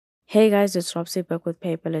Hey guys, it's Robsy back with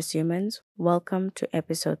Paperless Humans. Welcome to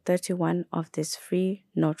episode 31 of this free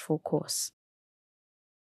Noteful course.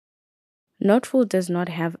 Noteful does not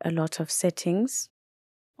have a lot of settings.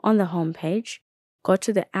 On the home page, go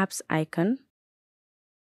to the apps icon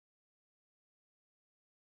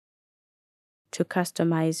to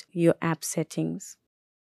customize your app settings.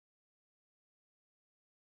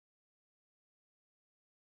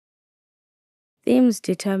 Themes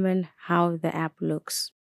determine how the app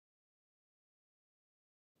looks.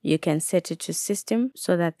 You can set it to system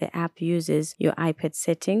so that the app uses your iPad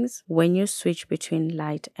settings when you switch between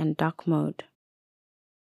light and dark mode.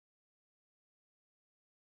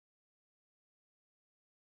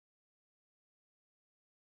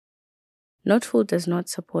 Noteful does not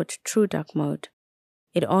support true dark mode.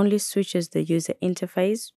 It only switches the user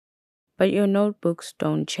interface, but your notebooks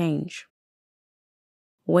don't change.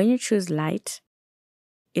 When you choose light,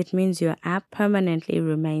 it means your app permanently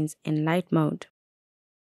remains in light mode,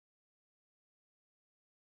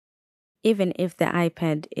 even if the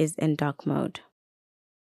iPad is in dark mode.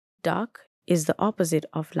 Dark is the opposite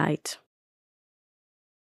of light.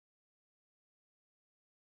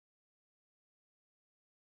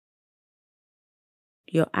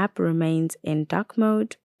 Your app remains in dark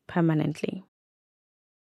mode permanently.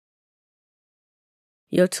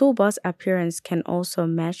 Your toolbar's appearance can also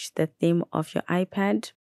match the theme of your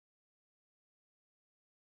iPad,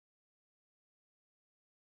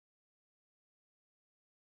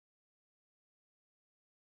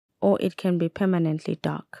 or it can be permanently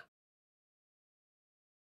dark.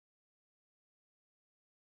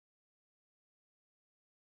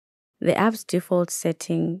 The app's default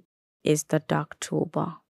setting is the dark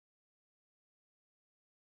toolbar.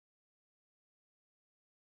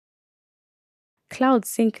 Cloud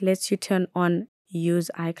Sync lets you turn on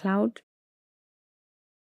Use iCloud,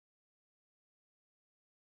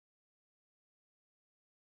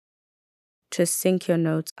 to sync your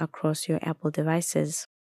notes across your Apple devices.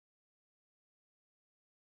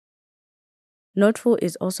 Noteful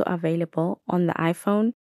is also available on the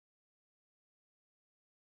iPhone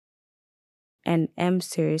and M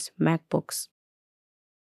series MacBooks.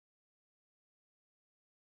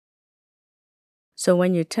 So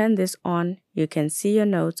when you turn this on, you can see your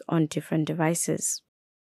notes on different devices.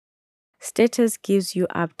 Status gives you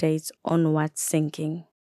updates on what's syncing.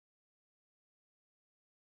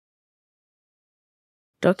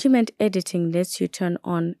 Document editing lets you turn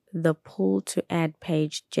on the pull to add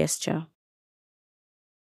page gesture.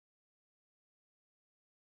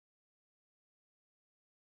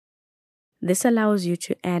 This allows you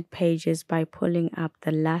to add pages by pulling up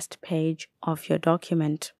the last page of your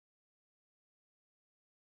document.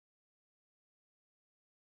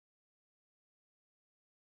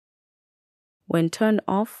 When turned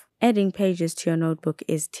off, adding pages to your notebook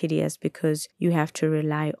is tedious because you have to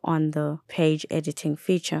rely on the page editing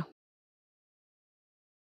feature.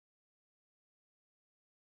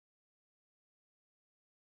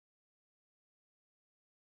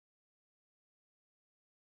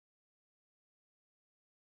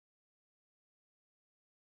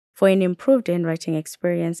 For an improved handwriting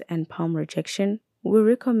experience and palm rejection, we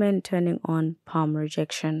recommend turning on palm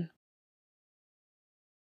rejection.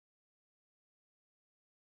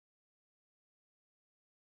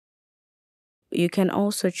 You can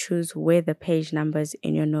also choose where the page numbers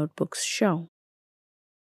in your notebooks show.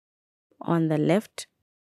 On the left,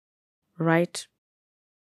 right,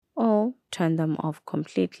 or turn them off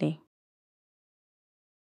completely.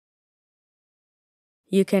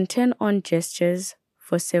 You can turn on gestures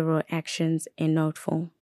for several actions in Noteful.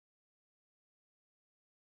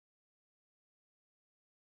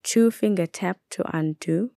 2-finger tap to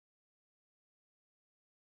undo.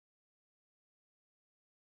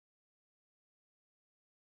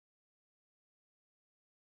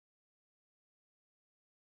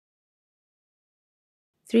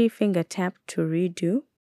 Three-finger tap to redo.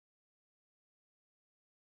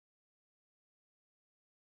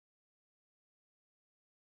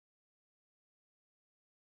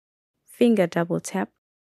 Finger double tap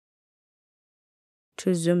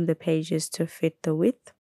to zoom the pages to fit the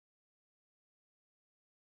width.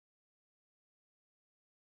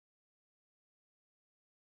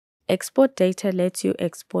 Export data lets you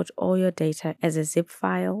export all your data as a zip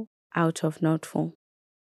file out of Noteful.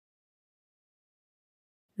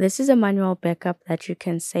 This is a manual backup that you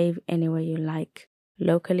can save anywhere you like,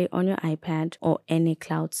 locally on your iPad or any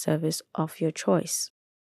cloud service of your choice.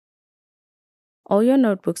 All your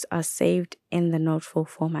notebooks are saved in the Noteful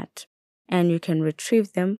format, and you can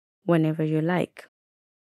retrieve them whenever you like.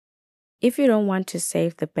 If you don't want to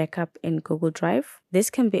save the backup in Google Drive, this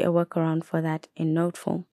can be a workaround for that in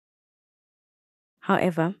Noteful.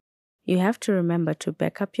 However, you have to remember to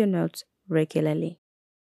back up your notes regularly.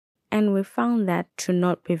 And we found that to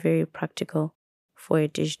not be very practical for a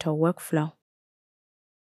digital workflow.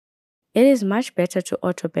 It is much better to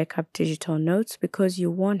auto backup digital notes because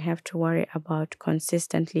you won't have to worry about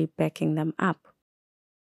consistently backing them up.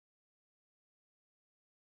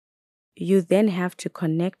 You then have to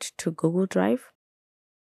connect to Google Drive,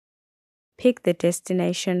 pick the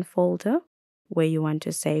destination folder where you want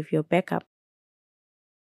to save your backup.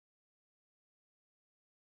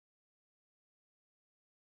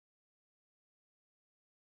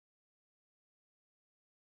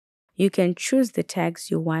 You can choose the tags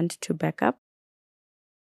you want to backup.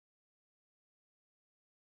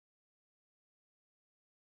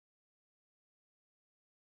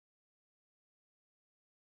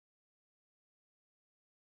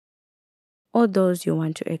 Or those you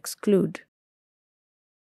want to exclude.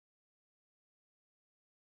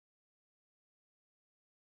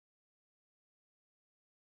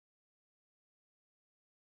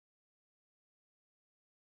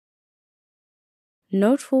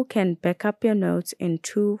 Noteful can backup your notes in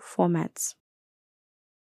two formats: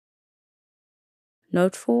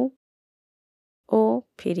 Noteful or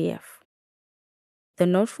PDF. The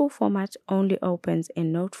Noteful format only opens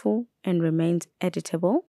in Noteful and remains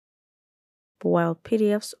editable, while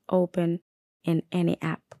PDFs open in any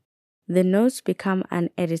app. The notes become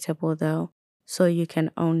uneditable though, so you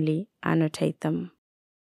can only annotate them.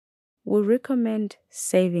 We recommend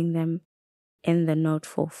saving them in the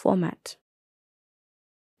Noteful format.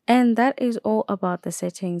 And that is all about the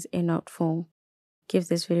settings in Noteful. Give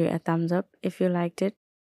this video a thumbs up if you liked it.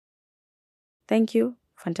 Thank you,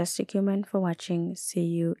 Fantastic Human, for watching. See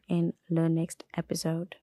you in the next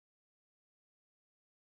episode.